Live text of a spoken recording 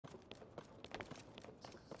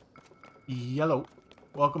Yellow.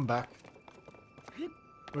 Welcome back.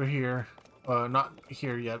 We're here. Not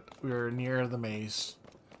here yet. We're near the maze.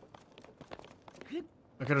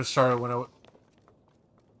 I could have started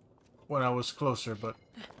when I was closer, but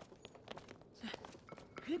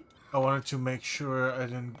I wanted to make sure I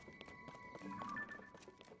didn't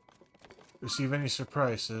receive any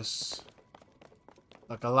surprises,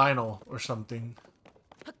 like a Lionel or something,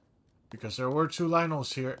 because there were 2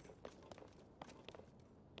 Lionels here.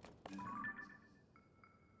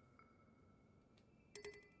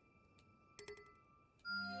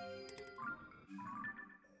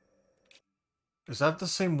 Is that the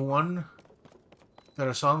same one that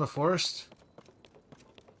I saw in the forest?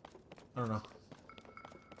 I don't know.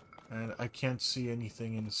 And I can't see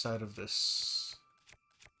anything inside of this.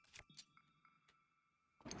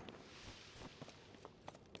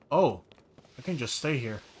 Oh, I can just stay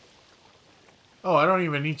here. Oh, I don't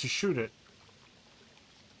even need to shoot it.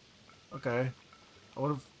 Okay. I would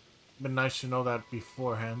have been nice to know that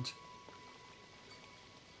beforehand,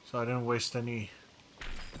 so I didn't waste any.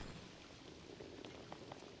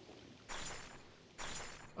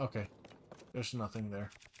 Okay. There's nothing there.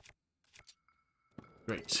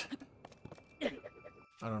 Great.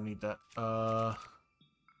 I don't need that.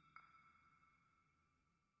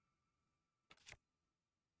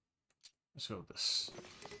 Let's go with this.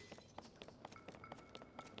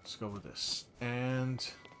 Let's go with this. And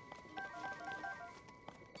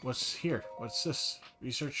what's here? What's this?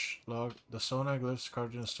 Research log. The Sona glyphs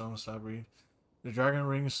carved in the stone labyrinth. The dragon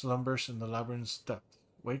ring slumbers in the labyrinth's depth.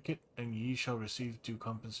 Wake it, and ye shall receive due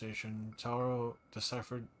compensation. Taro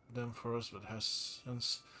deciphered them for us, but has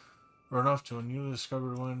since run off to a newly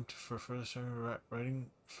discovered one for further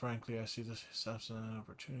writing. Frankly, I see this as an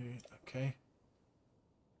opportunity. Okay.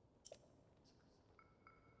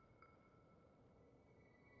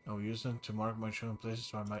 I will use them to mark my chosen places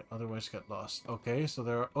so I might otherwise get lost. Okay, so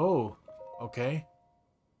there are... Oh! Okay.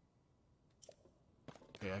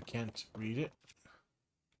 Okay, I can't read it.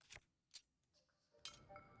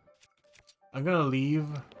 I'm gonna leave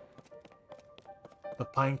the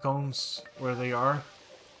pine cones where they are.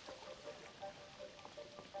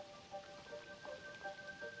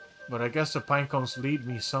 But I guess the pine cones lead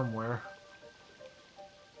me somewhere.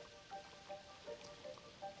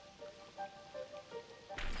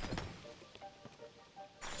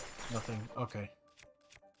 Nothing. Okay.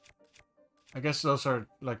 I guess those are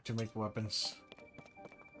like to make weapons.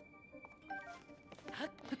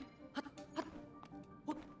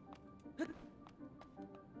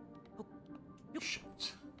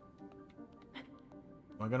 Shit.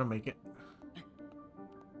 Am I gonna make it?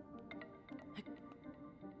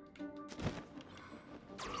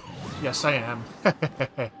 Yes, I am.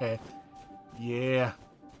 Yeah.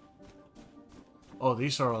 Oh,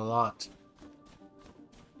 these are a lot.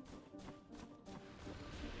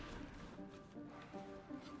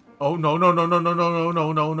 Oh, no, no, no, no, no, no, no,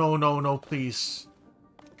 no, no, no, no, no, please.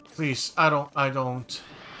 Please, I don't.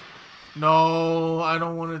 No, I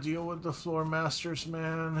don't want to deal with the floor masters,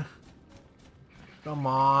 man. Come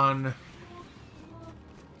on.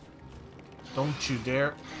 Don't you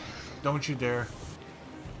dare. Don't you dare.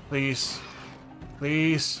 Please.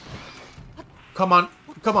 Please. Come on.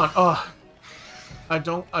 Come on. Ugh. I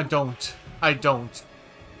don't.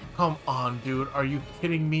 Come on, dude. Are you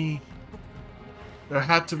kidding me? There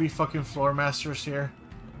had to be fucking floor masters here.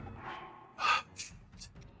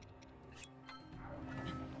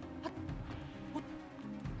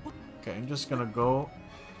 Okay, I'm just gonna go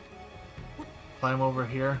climb over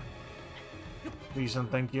here. Please and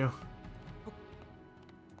thank you.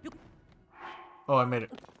 Oh, I made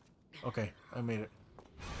it. Okay, I made it.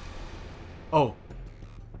 Oh.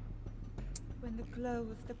 When the glow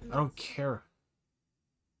of the I don't care.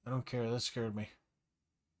 I don't care. That scared me.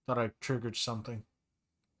 Thought I triggered something.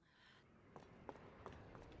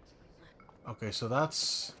 Okay, so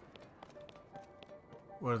that's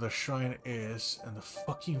where the shrine is, and the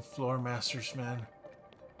fucking floor masters, man.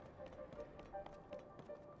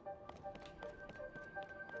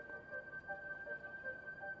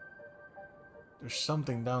 There's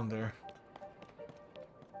something down there.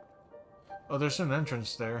 Oh, there's an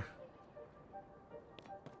entrance there.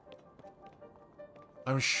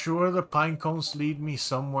 I'm sure the pine cones lead me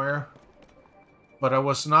somewhere, but I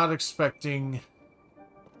was not expecting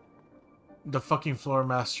the fucking floor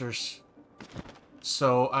masters.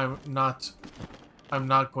 So I'm not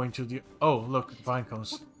going to the... Oh, look, pine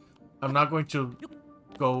cones. I'm not going to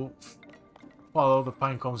go follow the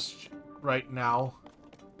pine cones right now,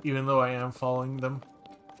 even though I am following them.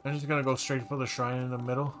 I'm just gonna go straight for the shrine in the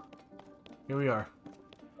middle. Here we are.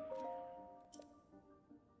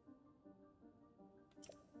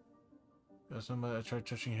 Somebody I tried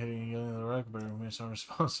touching, hitting, and yelling at the rack, but it remains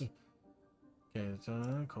unresponsive. Okay, it's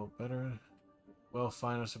cold better. Well,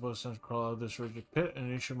 fine. I suppose it's time to crawl out of this rigid pit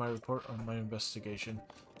and issue my report on my investigation.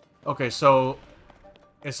 Okay, so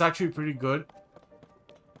it's actually pretty good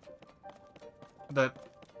that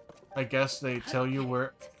I guess they tell you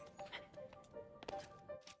where.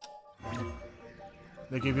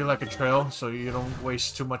 They give you like a trail so you don't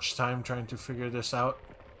waste too much time trying to figure this out.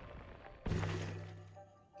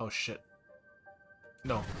 Oh shit.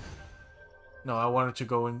 No. No, I wanted to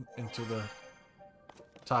go into the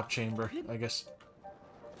top chamber, I guess.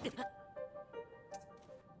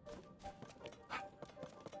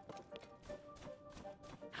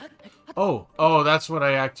 Oh, that's what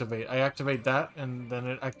I activate. I activate that, and then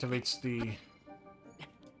it activates the...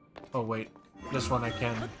 Oh, wait. This one I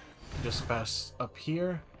can just pass up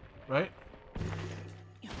here, right?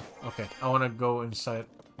 Okay, I want to go inside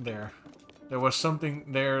there. There was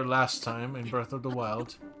something there last time in Breath of the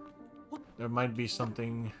Wild. There might be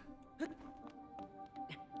something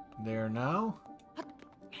there now.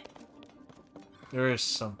 There is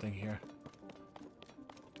something here.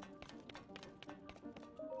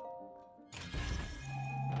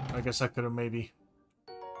 I guess I could have maybe...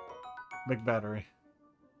 Big battery.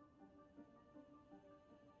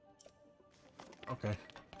 Okay.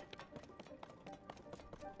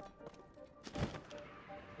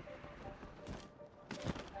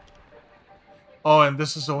 Oh, and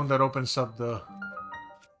this is the one that opens up the...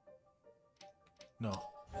 No.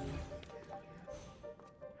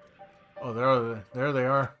 Oh, there they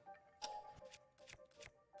are.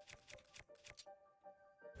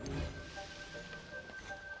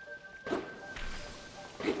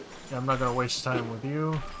 Yeah, I'm not gonna waste time with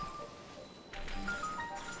you.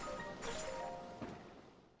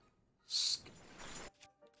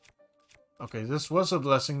 Okay, this was a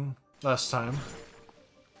blessing last time.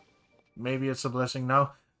 Maybe it's a blessing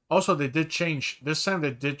now. Also, they did change. This time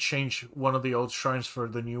they did change one of the old shrines for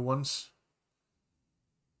the new ones.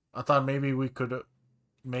 I thought maybe we could...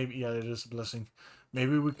 maybe, yeah, it is a blessing.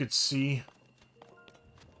 Maybe we could see...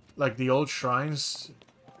 like, the old shrines...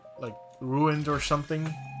 like, ruined or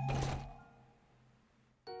something.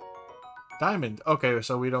 Diamond. Okay,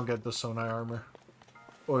 so we don't get the Sonai armor.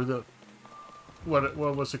 Or the... What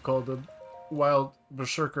was it called? The Wild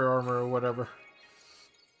Berserker armor or whatever.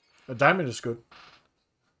 A diamond is good.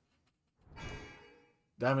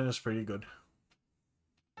 Diamond is pretty good.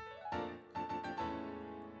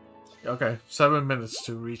 Okay, 7 minutes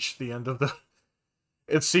to reach the end of the...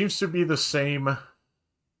 It seems to be the same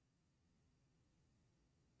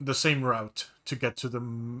route to get to the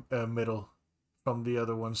middle from the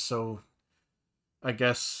other ones, so I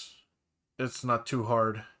guess it's not too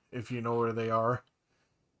hard if you know where they are.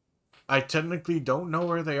 I technically don't know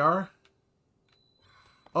where they are.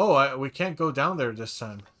 Oh, we can't go down there this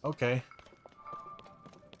time. Okay.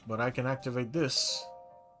 But I can activate this.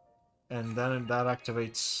 And then that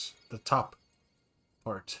activates the top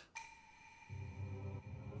part.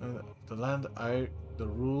 The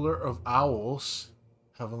ruler of owls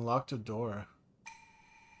have unlocked a door.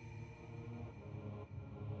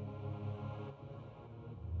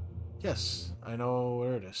 Yes, I know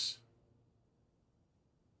where it is.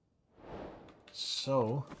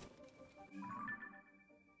 So,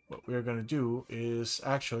 what we're gonna do is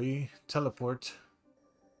actually teleport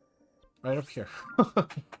right up here.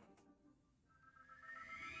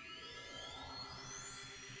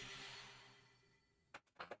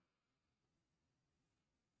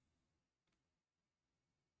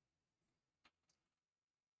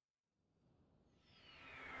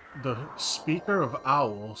 The Speaker of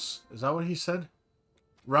Owls. Is that what he said?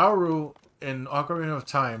 Rauru in Ocarina of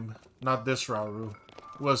Time, not this Rauru,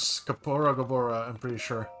 was Kapora Gabora, I'm pretty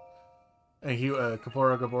sure. And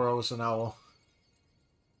Kapora Gabora was an owl.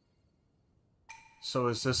 So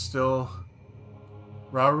is this still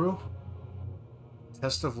Rauru?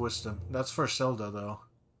 Test of Wisdom. That's for Zelda, though.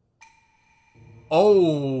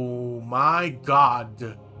 Oh my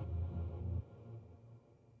god.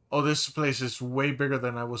 Oh, this place is way bigger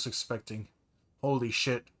than I was expecting. Holy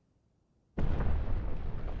shit.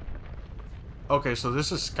 Okay, so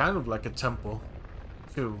this is kind of like a temple,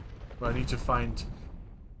 too. But I need to find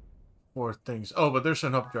 4 things. Oh, but there's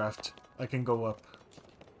an updraft. I can go up.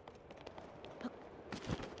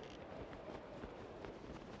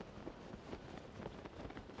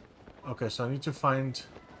 Okay, so I need to find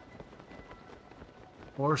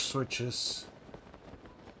 4 switches.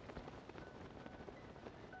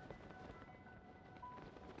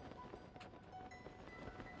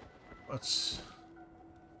 What's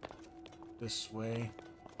this way?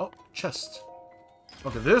 Oh, chest.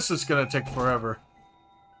 Okay, this is gonna take forever.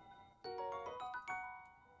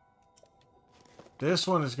 This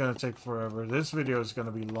one is gonna take forever. This video is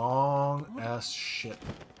gonna be long as shit.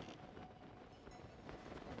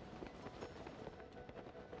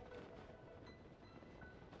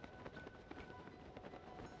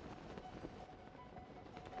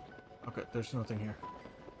 Okay, there's nothing here.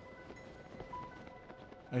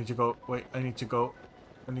 I need to go. Wait, I need to go.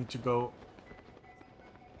 I need to go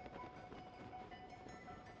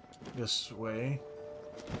this way.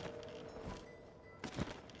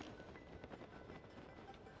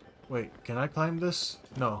 Wait, can I climb this?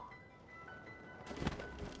 No.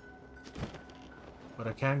 But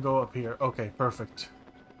I can go up here. Okay, perfect.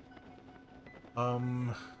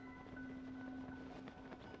 I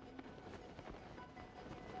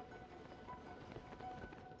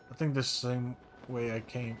think the same way I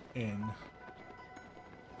came in.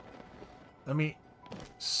 Let me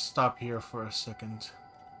stop here for a second.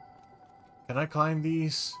 Can I climb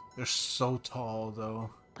these? They're so tall,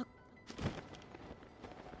 though.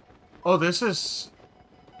 Oh, this is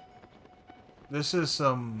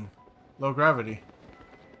low gravity.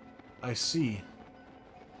 I see.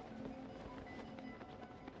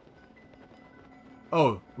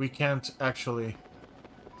 Oh, we can't actually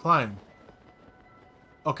climb.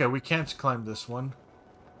 Okay, we can't climb this one.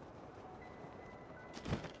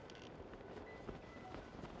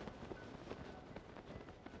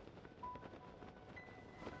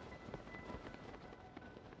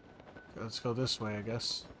 Okay, let's go this way, I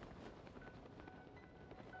guess.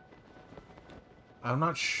 I'm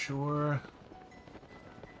not sure.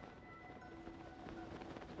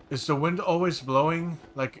 Is the wind always blowing?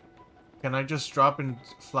 Like, can I just drop and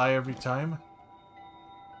fly every time?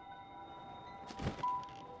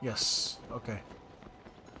 Yes. Okay.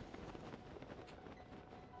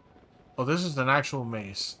 Oh, this is an actual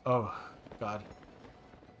maze. Oh, God.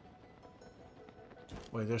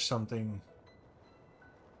 Wait, there's something...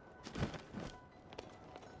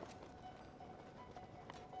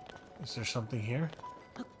 Is there something here?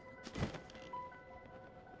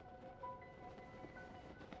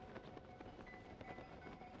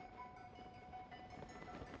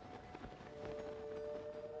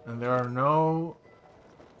 And there are no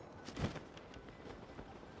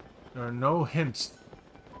hints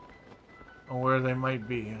on where they might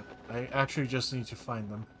be. I actually just need to find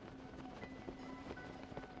them.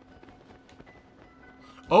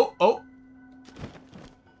 Oh, oh!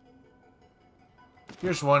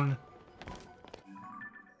 Here's one.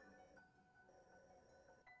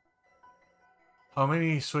 How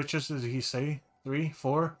many switches did he say? 3?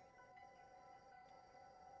 4?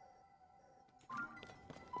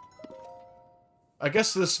 I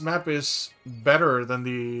guess this map is better than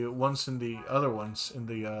the ones in the other ones, in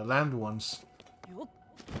the land ones.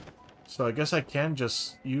 So I guess I can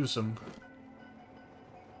just use them.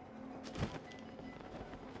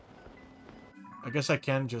 I guess I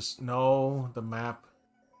can just know the map.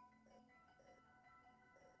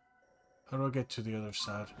 How do I get to the other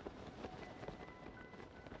side?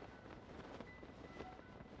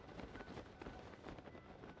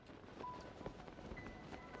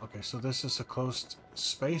 Okay, so this is a closed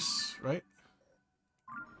space, right?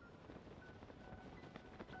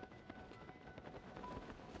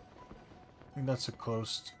 I think that's a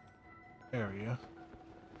closed area.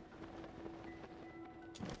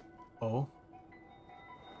 Oh.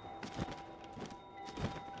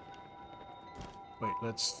 Wait,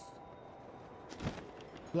 let's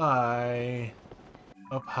fly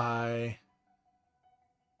up high.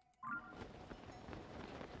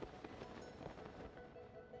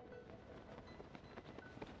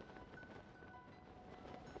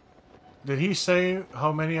 Did he say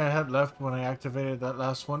how many I had left when I activated that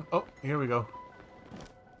last one? Oh, here we go.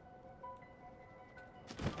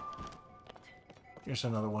 Here's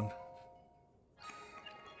another one.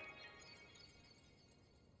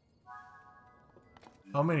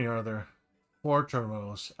 How many are there? 4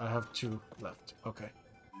 terminals. I have 2 left. Okay.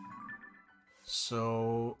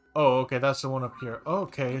 So... Oh, okay, that's the one up here.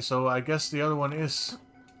 Okay, so I guess the other one is...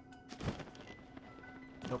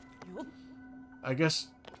 Nope. I guess...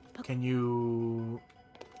 Can you...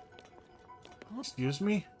 Excuse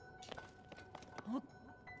me?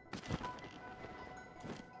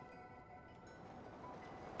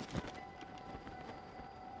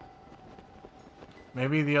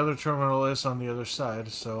 Maybe the other terminal is on the other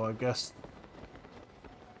side, so I guess...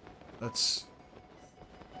 Let's...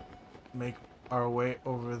 make our way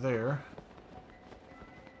over there.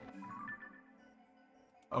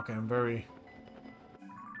 Okay, I'm very...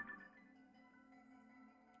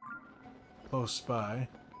 close by.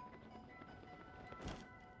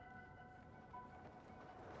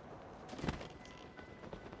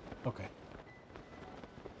 Okay.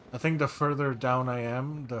 I think the further down I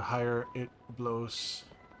am, the higher it blows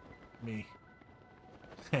me.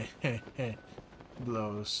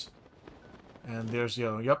 Blows. And there's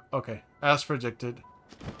yellow. Yep, okay. As predicted.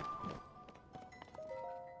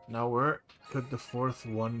 Now where could the fourth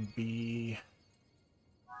one be?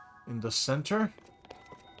 In the center?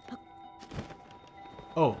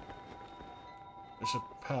 Oh. There's a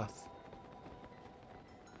path.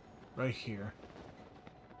 Right here.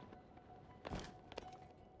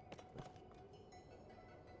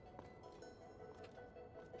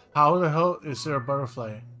 How the hell is there a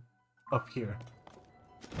butterfly up here?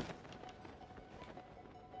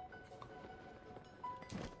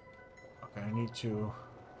 Okay, I need to...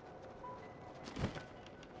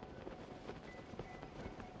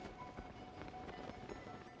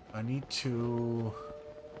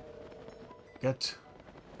 get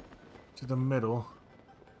to the middle.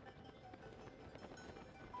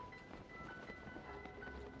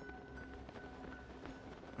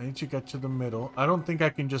 I need to get to the middle. I don't think I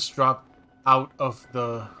can just drop out of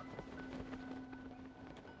the...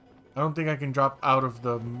 I don't think I can drop out of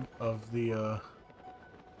the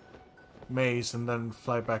maze and then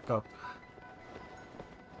fly back up.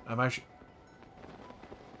 I'm actually...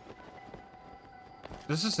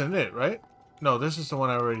 This isn't it, right? No, this is the one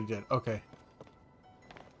I already did. Okay.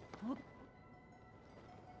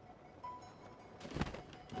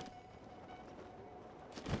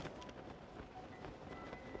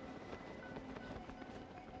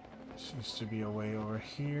 Seems to be a way over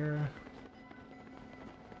here.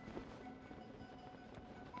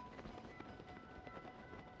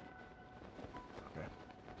 Okay.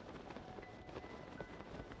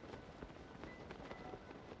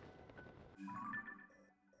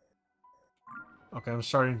 Okay, I'm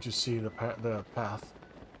starting to see the path.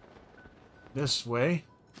 This way.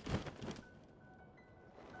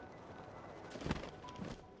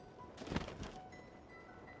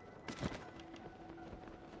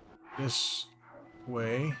 This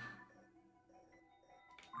way.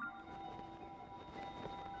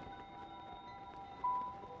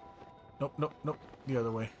 Nope, nope, nope. The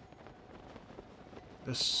other way.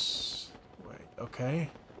 This way. Okay.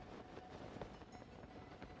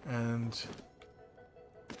 And...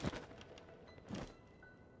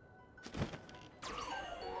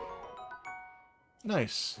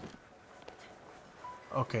 Nice.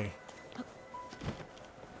 Okay.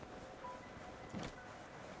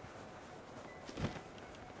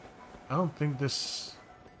 I don't think this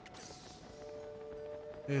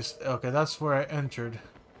is... Okay, that's where I entered.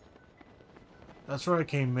 That's where I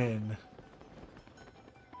came in.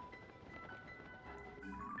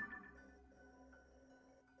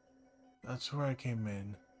 That's where I came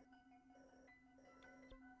in.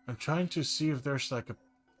 I'm trying to see if there's like a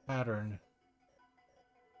pattern.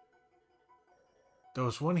 There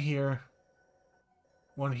was one here,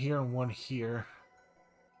 and one here.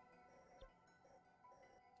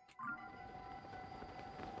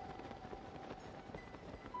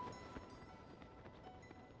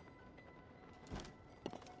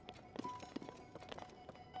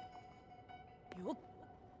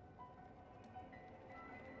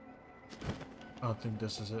 I don't think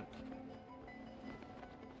this is it.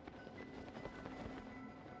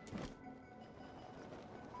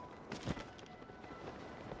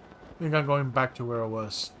 I think I'm going back to where I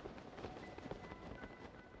was.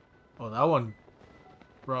 Oh, that one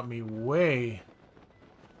brought me way,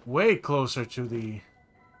 way closer to the...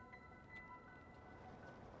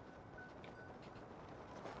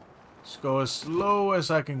 Let's go as slow as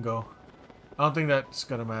I can go. I don't think that's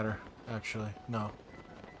gonna matter, actually. No.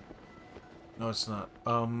 No, it's not.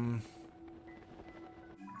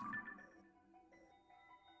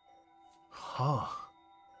 Huh.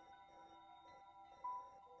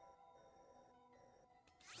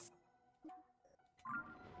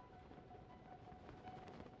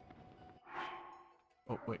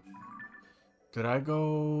 Oh, wait. Did I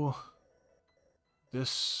go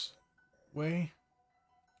this way?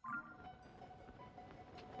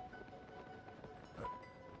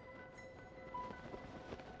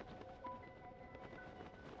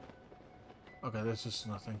 Okay, this is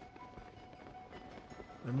nothing.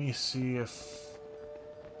 Let me see if...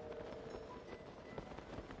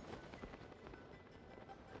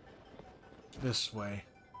 This way.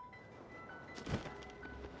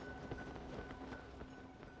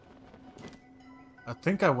 I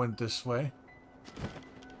think I went this way.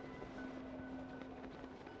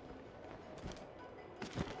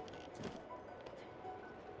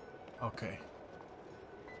 Okay.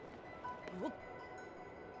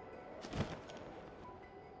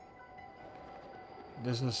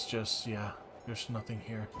 This is just, yeah, there's nothing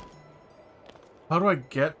here. How do I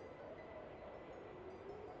get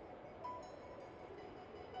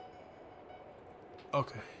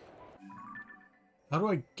Okay. How do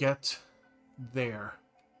I get there?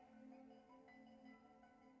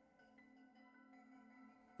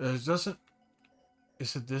 It doesn't...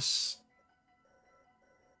 Is it this?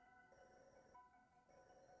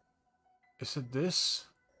 Is it this?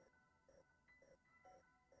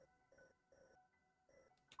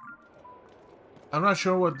 I'm not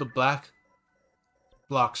sure what the black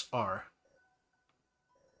blocks are.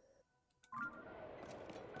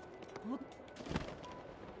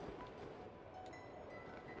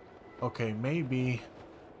 Okay, maybe...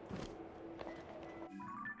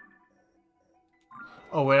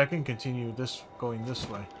 Oh wait, I can continue this, going this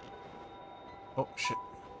way. Oh shit.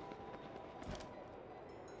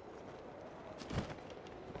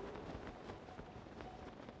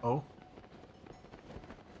 Oh.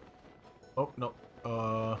 Oh, no.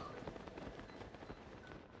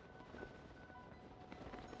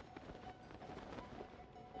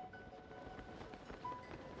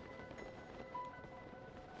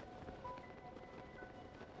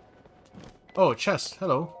 Oh, chest.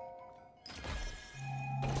 Hello.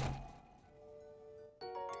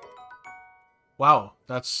 Wow,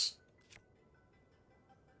 that's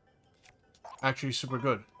actually super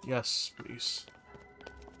good. Yes, please.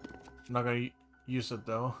 I'm not gonna use it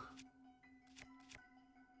though.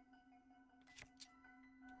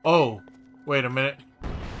 Oh, wait a minute.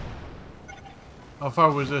 How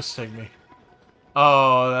far would this take me?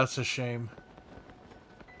 Oh, that's a shame.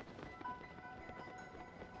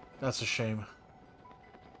 That's a shame.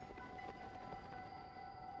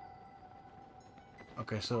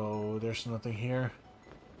 Okay, so there's nothing here.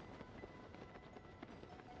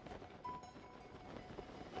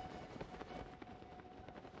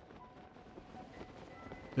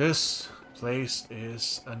 This place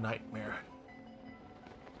is a nightmare.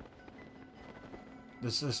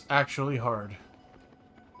 This is actually hard.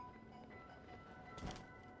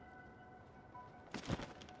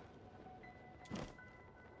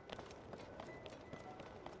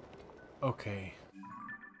 Okay.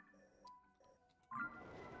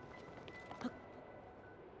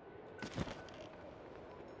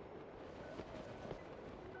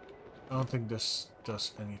 I don't think this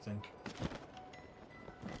does anything.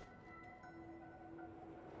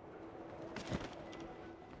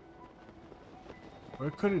 Where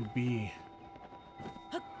could it be?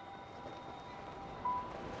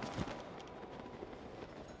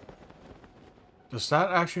 Does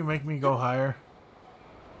that actually make me go higher?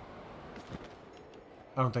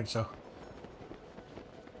 I don't think so.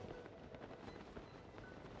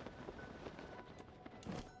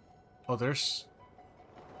 Oh, there's...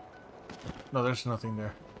 No, there's nothing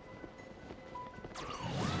there.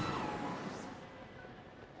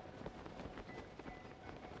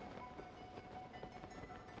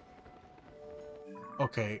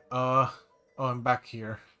 Okay, oh, I'm back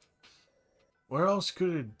here. Where else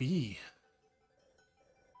could it be?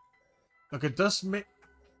 Look, it does make...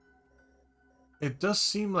 It does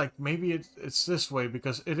seem like maybe it's this way,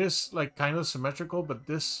 because it is, like, kind of symmetrical, but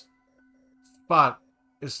this spot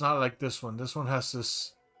is not like this one. This one has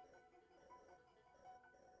this...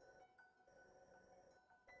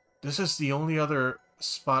 This is the only other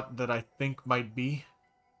spot that I think might be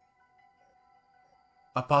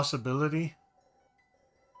a possibility.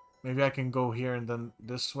 Maybe I can go here and then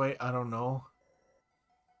this way. I don't know.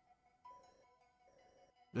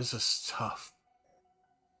 This is tough.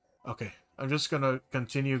 Okay, I'm just gonna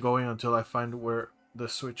continue going until I find where the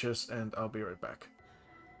switch is, and I'll be right back.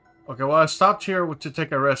 Okay, well, I stopped here to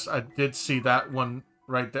take a rest. I did see that one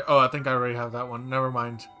right there. Oh, I think I already have that one. Never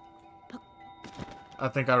mind. I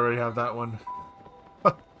think I already have that one.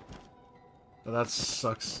 That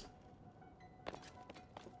sucks.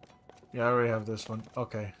 Yeah, I already have this one.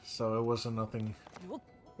 Okay, so it wasn't nothing.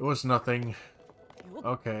 It was nothing.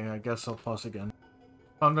 Okay, I guess I'll pause again.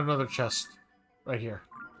 Found another chest. Right here.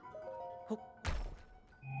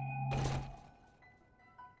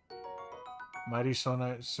 Mighty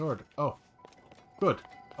Sonite Sword. Oh. Good.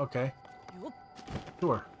 Okay.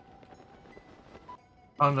 Sure.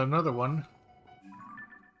 Found another one.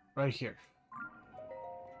 Right here.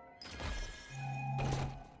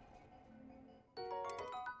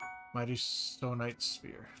 Mighty Sonite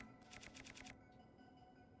Spear.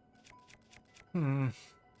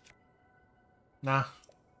 Nah.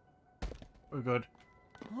 We're good.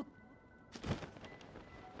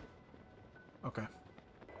 Okay.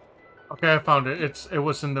 Okay, I found it. It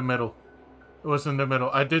was in the middle. It was in the middle.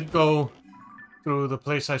 I did go through the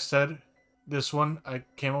place I said. This one. I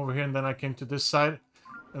came over here and then I came to this side.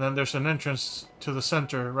 And then there's an entrance to the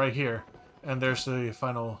center right here. And there's the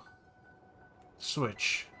final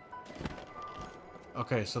switch.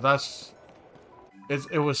 Okay, so that's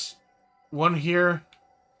It was one here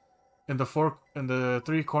in the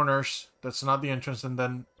three corners. That's not the entrance, and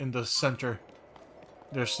then in the center,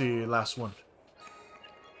 there's the last one.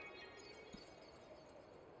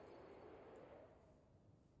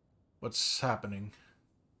 What's happening?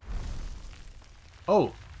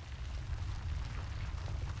 Oh!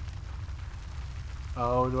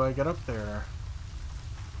 How do I get up there?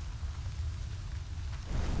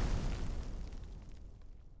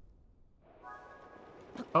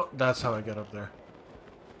 Oh, that's how I get up there.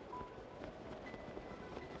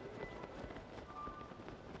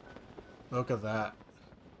 Look at that.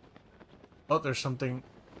 Oh, there's something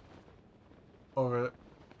over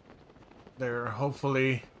there.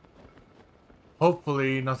 Hopefully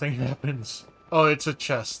nothing happens. Oh, it's a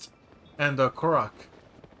chest. And a Korok.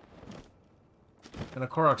 And a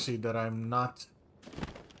Korok seed that I'm not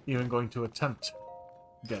even going to attempt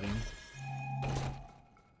getting.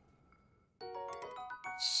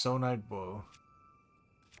 Sonite bow.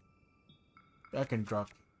 I can drop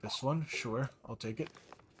this one. Sure, I'll take it.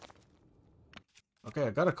 Okay, I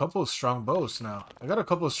got a couple of strong bows now. I got a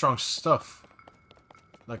couple of strong stuff.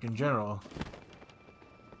 Like in general.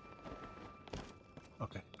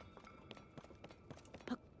 Okay.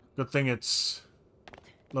 Good thing it's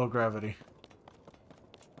low gravity.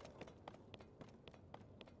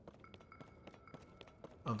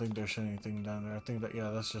 I don't think there's anything down there. I think that, yeah,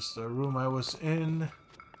 that's just the room I was in.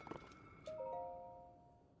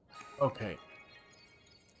 Okay.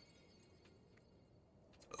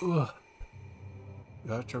 Ugh.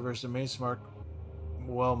 You have traversed the maze, mark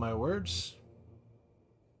well my words.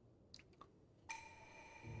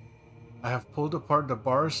 I have pulled apart the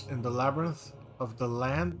bars in the labyrinth of the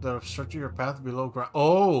land that obstructed your path below ground.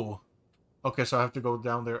 Oh! Okay, so I have to go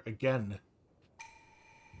down there again.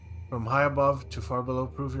 From high above to far below,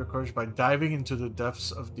 prove your courage by diving into the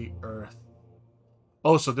depths of the earth.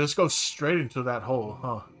 Oh, so this goes straight into that hole,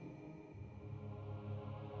 huh?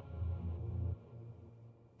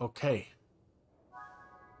 Okay.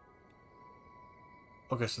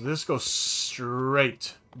 Okay, so this goes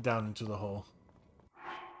straight down into the hole.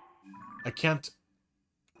 I can't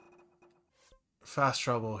fast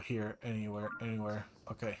travel here anywhere.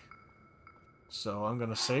 Okay. So I'm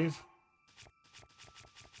gonna save.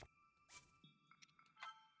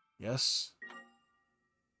 Yes.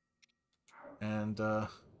 And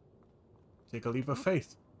take a leap of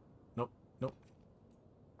faith. Nope, nope.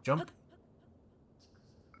 Jump.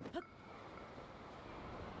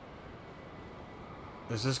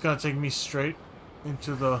 Is this gonna take me straight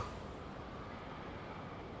into the...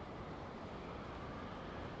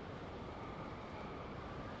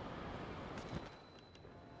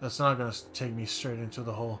 That's not gonna take me straight into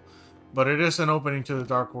the hole. But it is an opening to the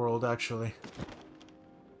dark world, actually.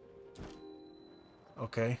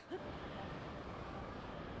 Okay.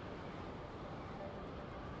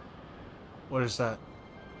 What is that?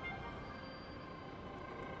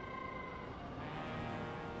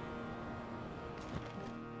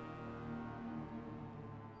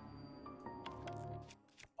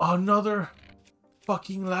 Another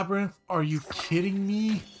fucking labyrinth? Are you kidding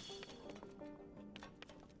me?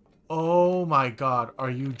 Oh my god, are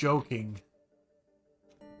you joking?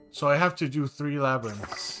 So I have to do 3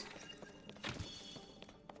 labyrinths.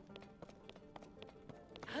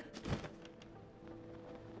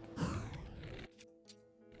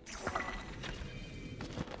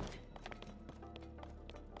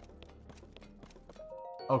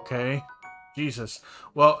 Okay. Jesus.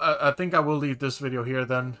 Well, I think I will leave this video here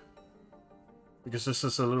then. Because this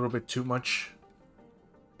is a little bit too much.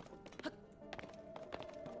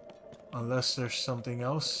 Unless there's something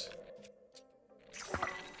else.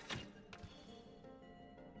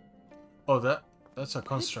 Oh, that's a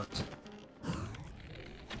construct.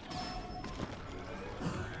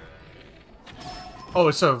 Oh,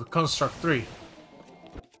 it's a construct 3.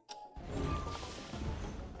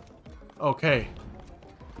 Okay.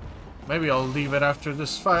 Maybe I'll leave it after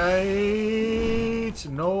this fight.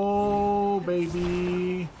 No,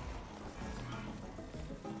 baby.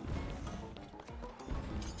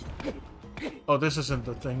 Oh, this isn't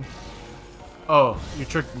the thing. Oh, you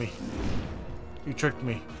tricked me. You tricked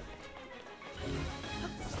me.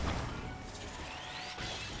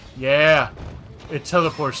 Yeah. It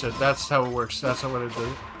teleports it. That's how it works. That's what it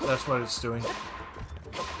do. That's what it's doing.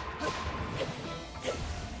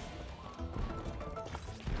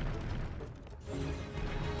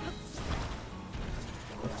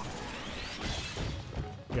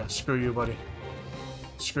 Yeah, screw you, buddy.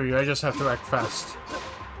 Screw you. I just have to act fast.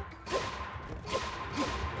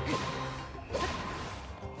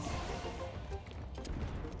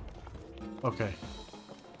 Okay.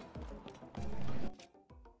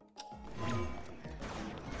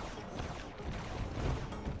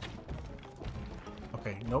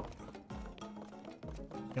 Okay, nope.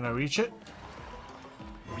 Can I reach it?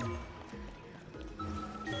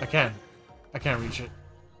 I can. I can't reach it.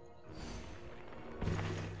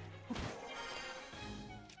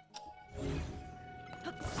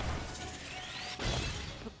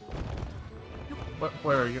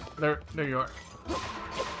 Where are you? There you are.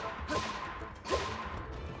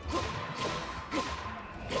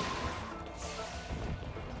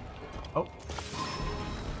 Oh.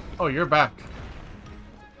 Oh, you're back.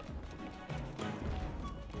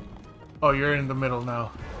 Oh, you're in the middle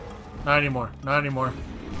now. Not anymore. Not anymore.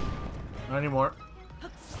 Not anymore.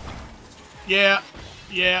 Yeah.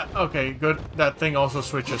 Yeah. Okay, good. That thing also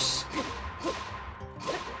switches.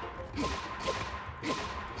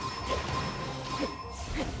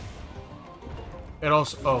 It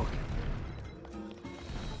also... Oh.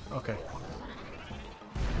 Okay.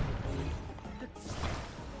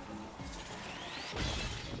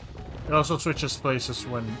 It also switches places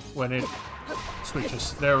when it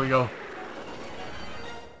switches. There we go.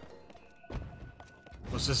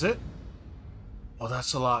 Was this it? Oh,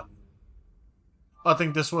 that's a lot. I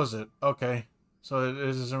think this was it. Okay. So it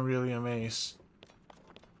isn't really a maze.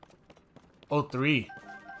 Oh, 3.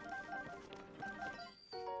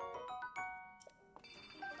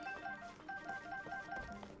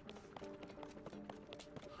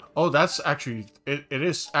 Oh, that's actually... It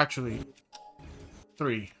is actually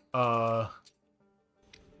 3. Oh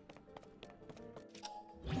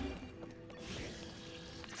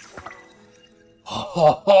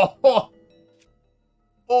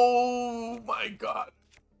my god.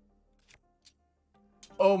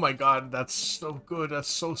 Oh my god, that's so good. That's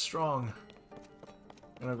so strong.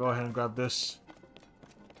 I'm gonna go ahead and grab this.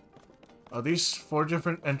 Are these 4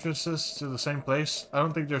 different entrances to the same place? I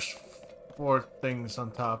don't think there's 4 things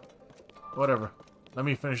on top. Whatever. Let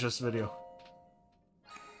me finish this video.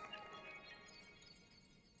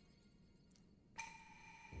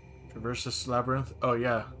 Traverse this labyrinth. Oh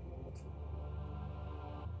yeah.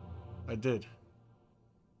 I did.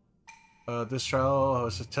 This trial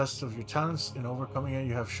is a test of your talents. In overcoming it,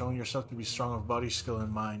 you have shown yourself to be strong of body, skill, and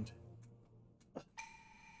mind.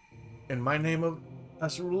 In my name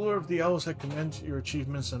as a ruler of the elves, I commend your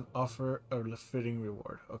achievements and offer a fitting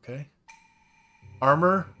reward. Okay.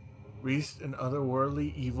 Armor, wreathed in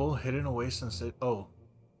otherworldly evil, hidden away since it... Oh.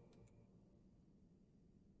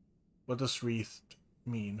 What does wreathed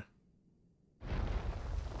mean?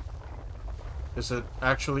 Is it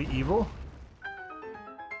actually evil?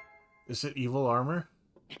 Is it evil armor?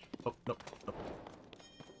 Oh, no, no.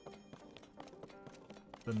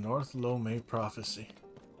 The North Lomé Prophecy.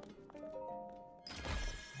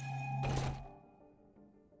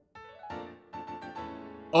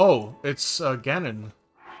 Oh, it's Ganon.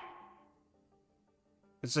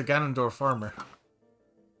 It's a Ganondorf armor.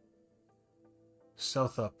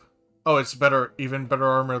 Stealth up. Oh, it's better, even better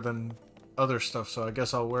armor than other stuff, so I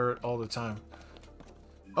guess I'll wear it all the time.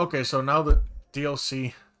 Okay, so now the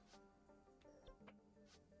DLC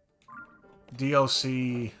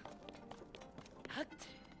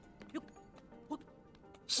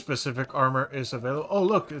specific armor is available. Oh,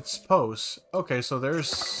 look, it's pose. Okay, so there's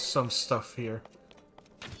some stuff here.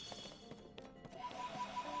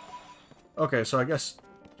 Okay, so I guess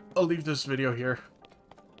I'll leave this video here.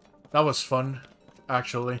 That was fun,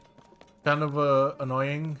 actually. Kind of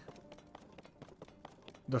annoying.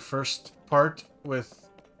 The first part with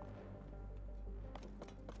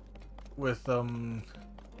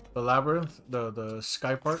the labyrinth, the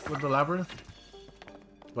sky part with the labyrinth.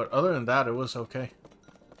 But other than that, it was okay.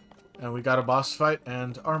 And we got a boss fight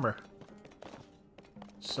and armor.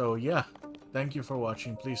 So yeah, thank you for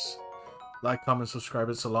watching. Please like, comment, subscribe.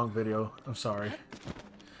 It's a long video. I'm sorry.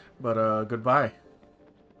 But goodbye.